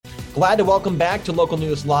Glad to welcome back to Local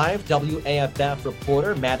News Live, WAFF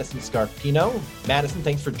reporter Madison Scarpino. Madison,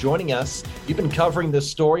 thanks for joining us. You've been covering the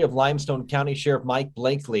story of Limestone County Sheriff Mike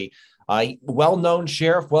Blakely, a well-known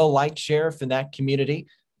sheriff, well-liked sheriff in that community.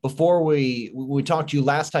 Before we talked to you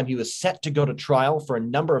last time, he was set to go to trial for a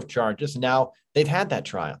number of charges, and now they've had that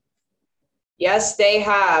trial. Yes, they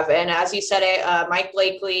have. And as you said, Mike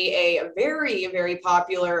Blakely, a very, very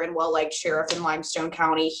popular and well-liked sheriff in Limestone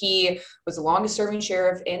County. He was the longest serving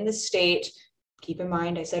sheriff in the state. Keep in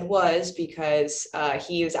mind, I said was because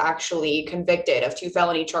he was actually convicted of 2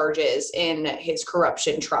 felony charges in his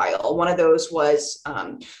corruption trial. One of those was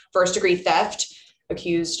first-degree theft,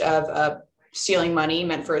 accused of stealing money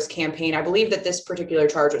meant for his campaign. I believe that this particular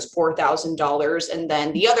charge was $4,000. And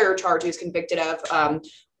then the other charge he was convicted of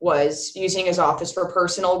was using his office for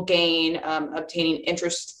personal gain, obtaining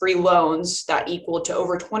interest-free loans that equaled to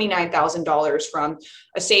over $29,000 from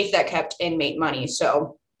a safe that kept inmate money.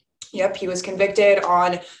 So, yep, he was convicted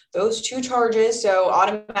on those 2 charges. So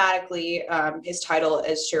automatically, his title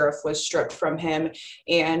as sheriff was stripped from him,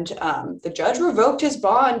 and the judge revoked his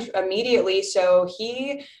bond immediately. So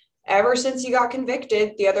ever since he got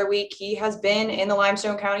convicted the other week, he has been in the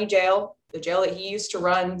Limestone County Jail, the jail that he used to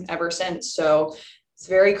run ever since. So it's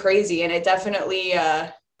very crazy, and it definitely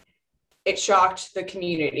it shocked the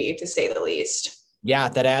community, to say the least. Yeah,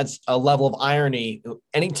 that adds a level of irony.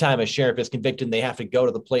 Anytime a sheriff is convicted and they have to go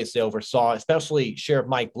to the place they oversaw, especially Sheriff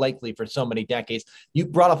Mike Blakely for so many decades. You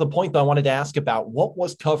brought up a point that I wanted to ask about. What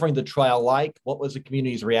was covering the trial like? What was the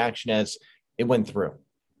community's reaction as it went through?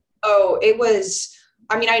 Oh, it was,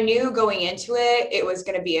 I knew going into it was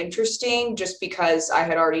going to be interesting just because I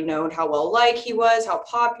had already known how well-liked he was, how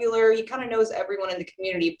popular. He kind of knows everyone in the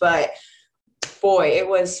community, but boy, it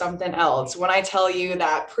was something else. When I tell you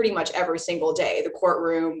that pretty much every single day, the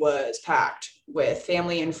courtroom was packed with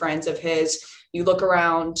family and friends of his. You look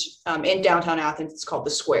around in downtown Athens, it's called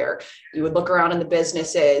the Square. You would look around in the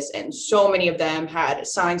businesses, and so many of them had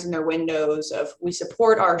signs in their windows of "We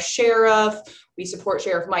support our sheriff," "We support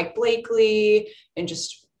Sheriff Mike Blakely," and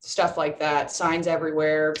just stuff like that. Signs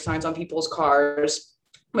everywhere, signs on people's cars.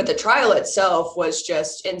 But the trial itself was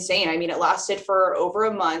just insane. It lasted for over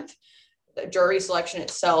a month. The jury selection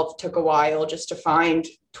itself took a while just to find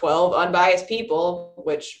 12 unbiased people,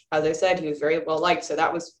 which, as I said, he was very well liked. So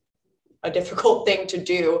that was a difficult thing to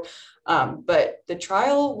do. But the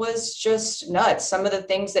trial was just nuts. Some of the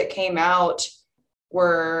things that came out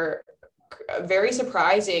were very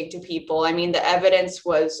surprising to people. The evidence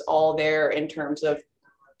was all there in terms of,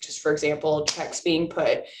 just for example, checks being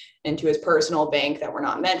put into his personal bank that were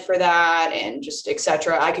not meant for that, and just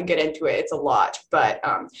etc. I could get into it. It's a lot, but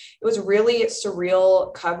it was really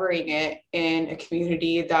surreal covering it in a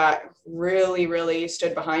community that really, really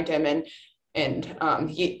stood behind him and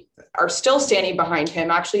he are still standing behind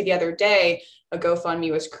him. Actually, the other day, a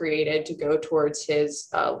GoFundMe was created to go towards his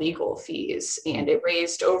legal fees, and it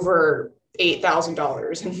raised over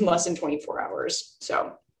 $8,000 in less than 24 hours.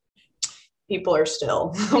 So people are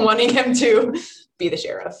still wanting him to be the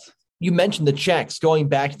sheriff. You mentioned the checks. Going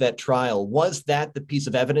back to that trial, was that the piece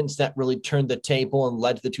of evidence that really turned the table and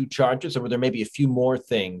led to the 2 charges, or were there maybe a few more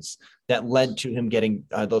things that led to him getting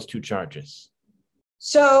those 2 charges?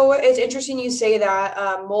 So it's interesting you say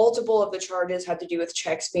that. Multiple of the charges had to do with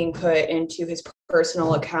checks being put into his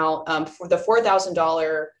personal account. For the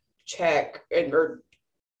 $4,000 check or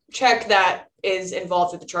check that is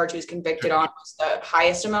involved with the charge he was convicted on was the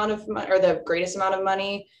highest amount of money, or the greatest amount of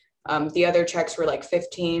money. The other checks were like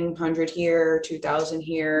 $1,500 here, $2,000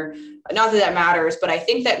 here. Not that that matters, but I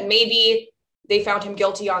think that maybe they found him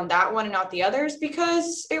guilty on that one and not the others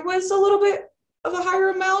because it was a little bit of a higher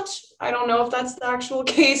amount. I don't know if that's the actual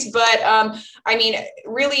case, but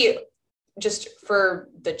really just for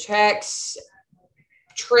the checks,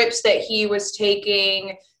 trips that he was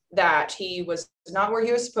taking, that he was not where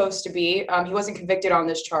he was supposed to be. He wasn't convicted on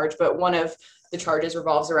this charge, but one of the charges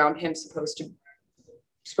revolves around him supposed to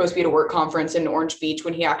be at a work conference in Orange Beach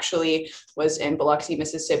when he actually was in Biloxi,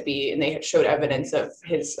 Mississippi, and they had showed evidence of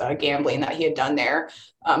his gambling that he had done there.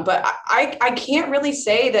 But I can't really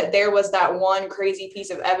say that there was that one crazy piece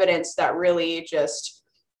of evidence that really just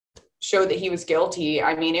showed that he was guilty.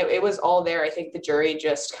 It was all there. I think the jury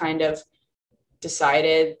just kind of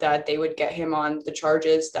decided that they would get him on the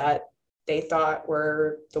charges that they thought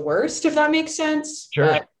were the worst, if that makes sense.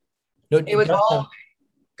 Sure. No, it was all...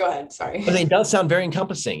 Go ahead. Sorry. But it does sound very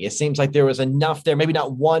encompassing. It seems like there was enough there, maybe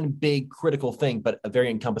not one big critical thing, but a very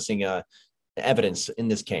encompassing evidence in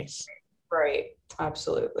this case. Right.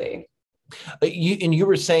 Absolutely. You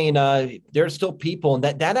were saying there are still people, and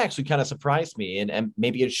that actually kind of surprised me, and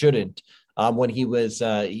maybe it shouldn't. when he was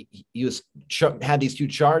had these two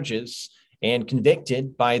charges and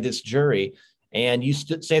convicted by this jury. And you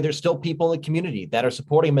say there's still people in the community that are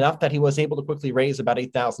supporting him enough that he was able to quickly raise about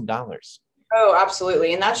 $8,000. Oh,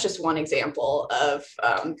 absolutely. And that's just one example of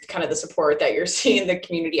kind of the support that you're seeing the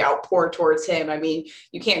community outpour towards him. I mean,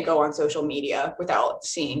 you can't go on social media without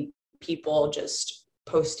seeing people just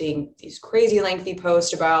posting these crazy lengthy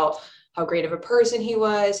posts about how great of a person he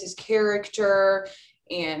was, his character,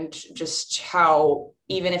 and just how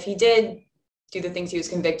even if he did do the things he was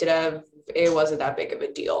convicted of, it wasn't that big of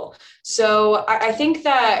a deal. So I think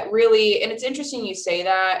that really, and it's interesting you say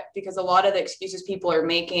that, because a lot of the excuses people are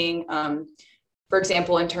making, for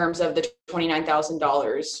example, in terms of the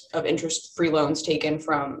 $29,000 of interest-free loans taken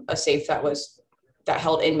from a safe that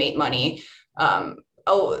held inmate money.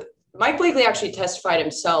 Mike Blakely actually testified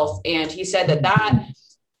himself, and he said that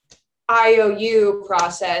IOU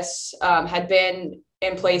process had been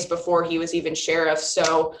in place before he was even sheriff.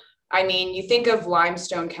 So I mean, you think of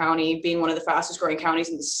Limestone County being one of the fastest growing counties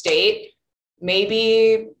in the state,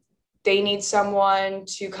 maybe they need someone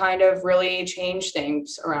to kind of really change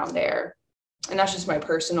things around there. And that's just my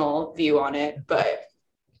personal view on it. But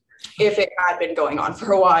if it had been going on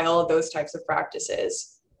for a while, those types of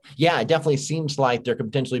practices. Yeah, it definitely seems like there could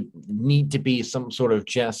potentially need to be some sort of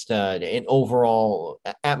just an overall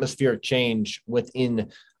atmospheric change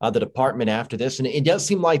within the department after this. And it does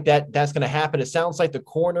seem like that's going to happen. It sounds like the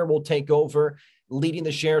coroner will take over leading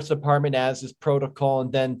the sheriff's department as is protocol.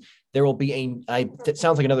 And then there will be it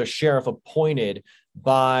sounds like another sheriff appointed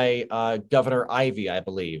by Governor Ivey, I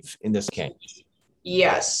believe, in this case.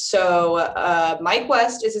 Yes. So Mike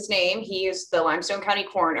West is his name. He is the Limestone County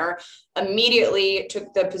coroner. Immediately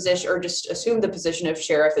took the position, or just assumed the position of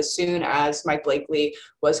sheriff as soon as Mike Blakely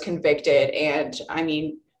was convicted. And I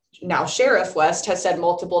mean, now Sheriff West has said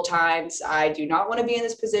multiple times, I do not want to be in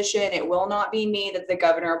this position. It will not be me that the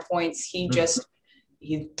governor appoints. He's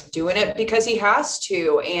doing it because he has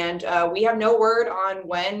to. And we have no word on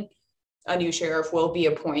when a new sheriff will be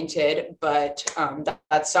appointed, but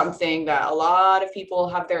that's something that a lot of people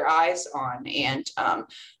have their eyes on. And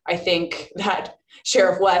I think that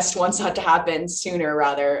Sheriff West wants that to happen sooner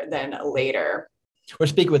rather than later. We're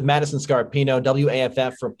speaking with Madison Scarpino,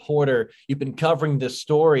 WAFF reporter. You've been covering this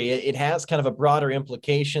story. It has kind of a broader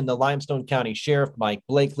implication. The Limestone County Sheriff, Mike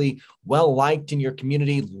Blakely, well-liked in your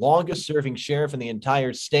community, longest-serving sheriff in the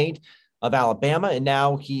entire state of Alabama, and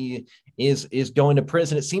now he is going to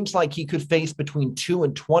prison. It seems like he could face between 2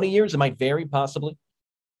 and 20 years. It might vary, possibly.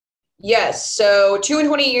 Yes. So 2 and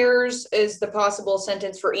 20 years is the possible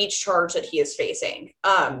sentence for each charge that he is facing.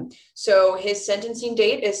 So his sentencing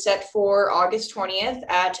date is set for August 20th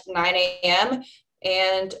at 9 a.m.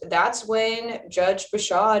 And that's when Judge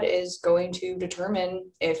Bashad is going to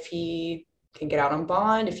determine if he can get out on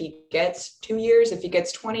bond, if he gets 2 years, if he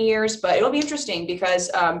gets 20 years. But it'll be interesting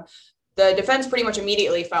because the defense pretty much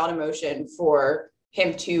immediately filed a motion for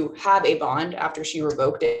him to have a bond after she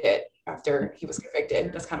revoked it after he was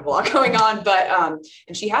convicted. That's kind of a lot going on, but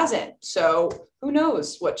and she hasn't. So who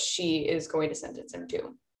knows what she is going to sentence him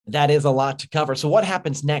to. That is a lot to cover. So what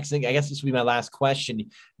happens next? I guess this will be my last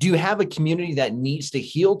question. Do you have a community that needs to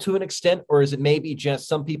heal to an extent, or is it maybe just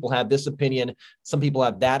some people have this opinion, some people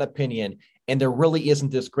have that opinion, and there really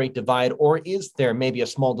isn't this great divide, or is there maybe a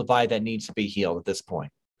small divide that needs to be healed at this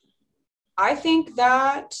point? I think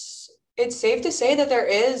that it's safe to say that there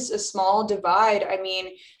is a small divide. I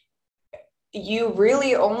mean, you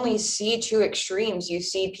really only see two extremes. You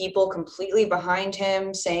see people completely behind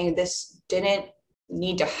him saying this didn't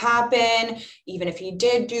need to happen. Even if he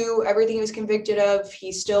did do everything he was convicted of,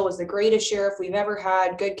 he still was the greatest sheriff we've ever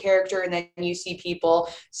had, good character. And then you see people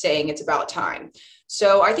saying it's about time.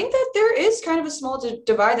 So I think that there is kind of a small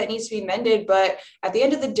divide that needs to be mended. But at the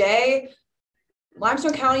end of the day,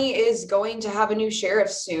 Limestone County is going to have a new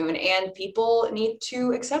sheriff soon, and people need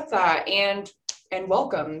to accept that and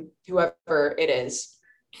welcome whoever it is.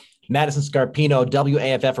 Madison Scarpino,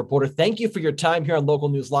 WAFF reporter, thank you for your time here on Local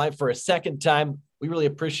News Live for a second time. We really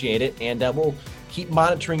appreciate it, and we'll keep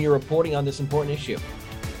monitoring your reporting on this important issue.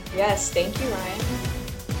 Yes, thank you, Ryan.